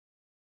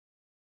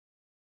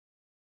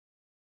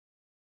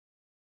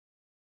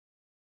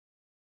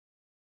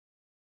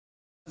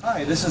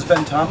Hi, this is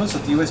Ben Thomas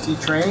with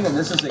UST Training, and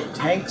this is a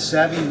Tank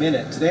Savvy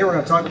Minute. Today we're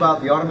going to talk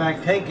about the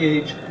automatic tank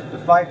gauge, the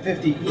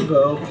 550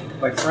 EVO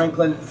by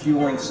Franklin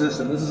Fueling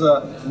System. This is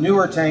a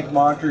newer tank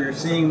monitor. You're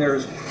seeing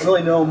there's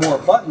really no more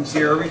buttons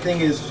here. Everything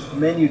is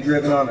menu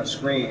driven on a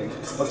screen.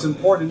 What's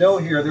important to know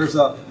here, there's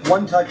a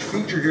one-touch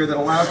feature here that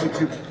allows you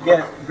to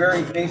get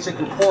very basic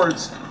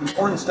reports,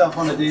 important stuff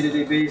on a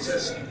day-to-day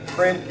basis.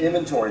 Print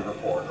inventory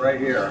report right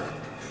here.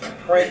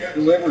 Print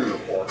delivery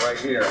report right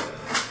here.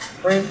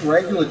 Print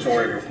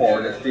regulatory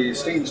report. If the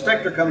state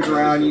inspector comes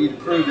around, you need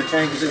to prove your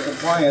tank is in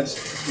compliance,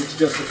 it's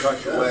just a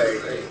touch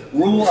away.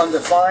 Rule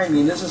undefined,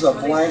 this is a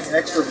blank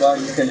extra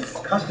button. You can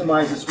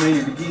customize this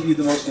menu to give you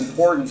the most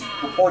important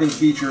reporting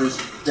features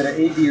that an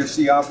A, B, or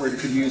C operator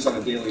could use on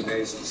a daily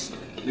basis.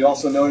 You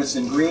also notice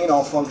in green,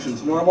 all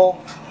functions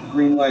normal. The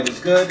green light is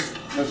good.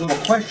 There's a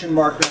little question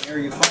mark down here.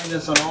 You find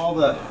this on all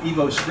the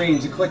EVO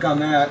screens. You click on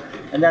that,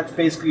 and that's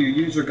basically your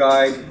user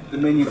guide, the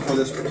menu for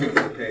this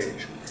particular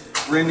page.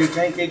 Brand new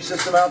tank gauge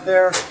system out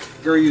there,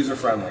 very user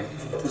friendly.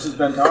 This is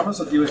Ben Thomas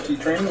with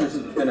UST Training. This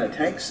has been a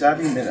Tank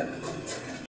Savvy Minute.